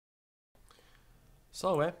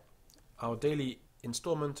Salve, our daily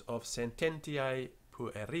installment of Sententiae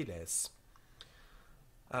Pueriles.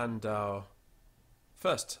 And our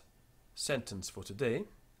first sentence for today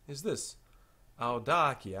is this: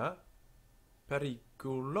 Audacia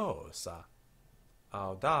periculosa.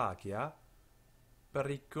 Audacia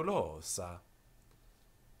periculosa.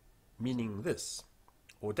 Meaning this: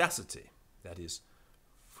 audacity, that is,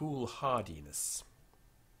 foolhardiness,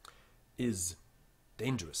 is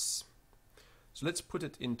dangerous. So let's put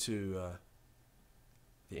it into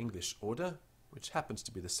the English order, which happens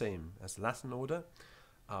to be the same as the Latin order.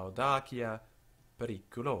 Audacia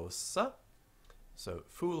periculosa. So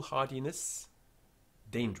foolhardiness,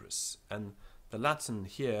 dangerous. And the Latin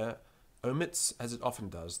here omits, as it often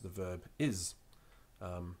does, the verb is,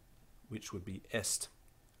 which would be est.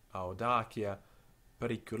 Audacia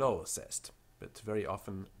periculos est. But very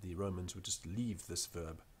often the Romans would just leave this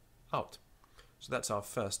verb out. So that's our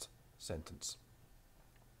first sentence.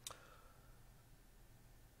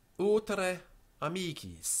 Utere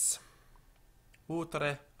amicis.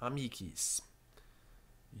 Utere amicis.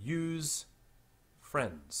 Use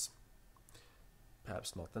friends.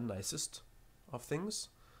 Perhaps not the nicest of things,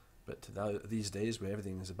 but these days where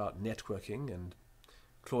everything is about networking and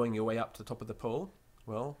clawing your way up to the top of the pole,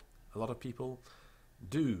 well, a lot of people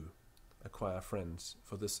do acquire friends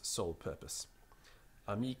for this sole purpose.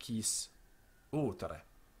 Amicis utere.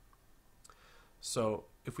 So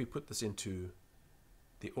if we put this into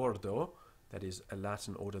the ordo, that is a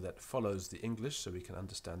Latin order that follows the English so we can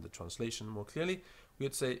understand the translation more clearly, we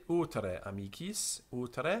would say utere amicis,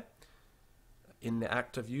 utere, in the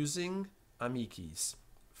act of using, amicis,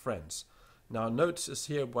 friends. Now notice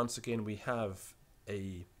here once again we have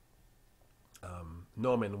a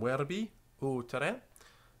nomen verbi, utere,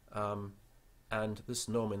 and this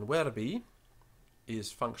nomen verbi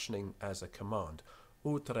is functioning as a command.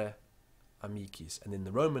 Utere amicis. And in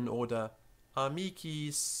the Roman order,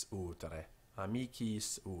 amicis utere.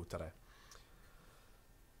 Amicis utere.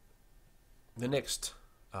 The next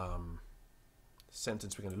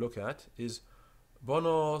sentence we're going to look at is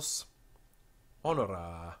bonos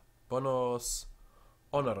honora. Bonos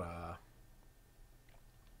honora.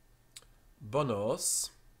 Bonos,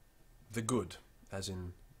 the good, as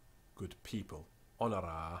in good people.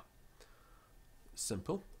 Honora,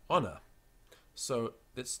 simple, honor. So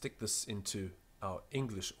let's stick this into our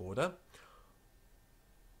English order.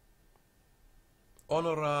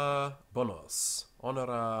 Honora bonos.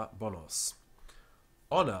 Honora bonos.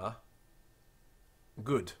 Honor,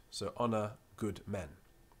 good. So honor good men.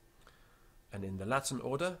 And in the Latin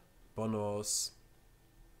order, bonos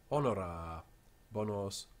honora.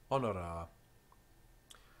 Bonos honora.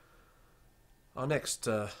 Our next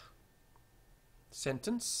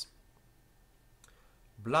sentence: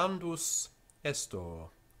 blandus estor.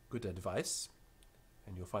 Good advice,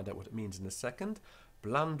 and you'll find out what it means in a second.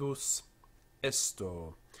 Blandus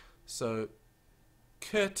estor. So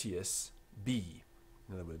courteous be.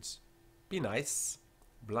 In other words, be nice.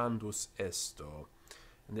 Blandus estor.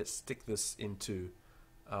 And let's stick this into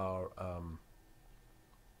our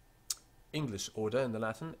English order in the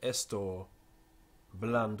Latin. Estor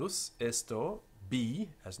blandus. Estor, be,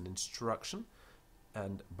 as an instruction,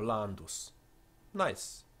 and blandus,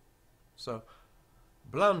 nice. So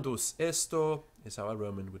blandus estor is how a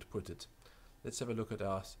Roman would put it. Let's have a look at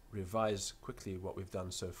revise quickly what we've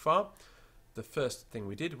done so far. The first thing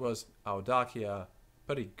we did was audacia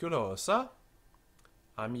periculosa,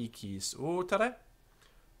 amicis utere,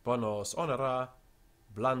 bonos honora,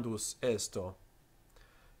 blandus estor.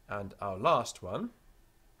 And our last one,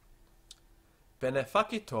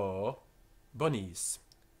 benefacitor bonis.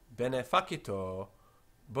 Benefacitor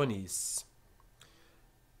bonis.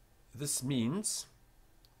 This means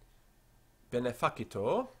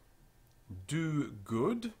benefacitor, do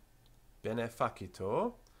good,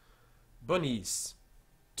 benefacitor, bonis,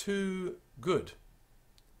 to good.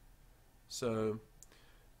 So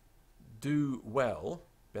do well,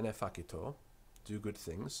 benefacitor, do good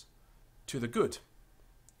things, to the good.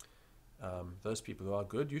 Those people who are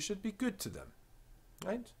good, you should be good to them,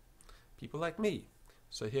 right? People like me.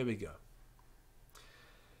 So here we go.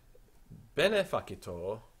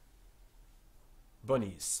 Benefacitor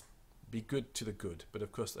bonis, be good to the good. But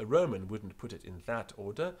of course a Roman wouldn't put it in that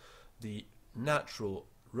order. The natural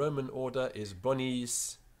Roman order is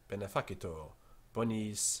bonis benefacitor.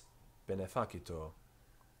 Bonis benefacitor.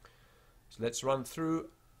 So let's run through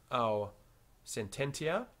our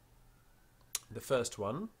sententia. The first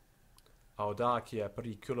one, audacia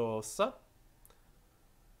periculosa.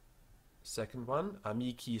 Second one,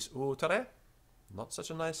 amicis utere, not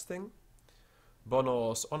such a nice thing.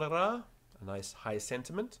 Bonos honora, a nice high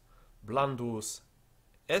sentiment. Blandus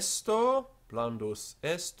esto, blandus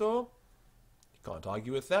esto, you can't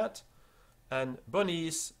argue with that, and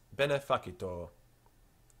bonis benefacitor,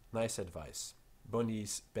 nice advice,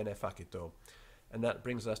 bonis benefacitor. And that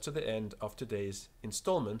brings us to the end of today's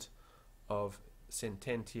installment of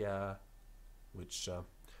Sententia, which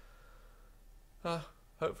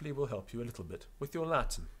hopefully will help you a little bit with your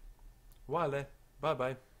Latin. Vale, bye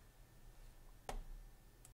bye.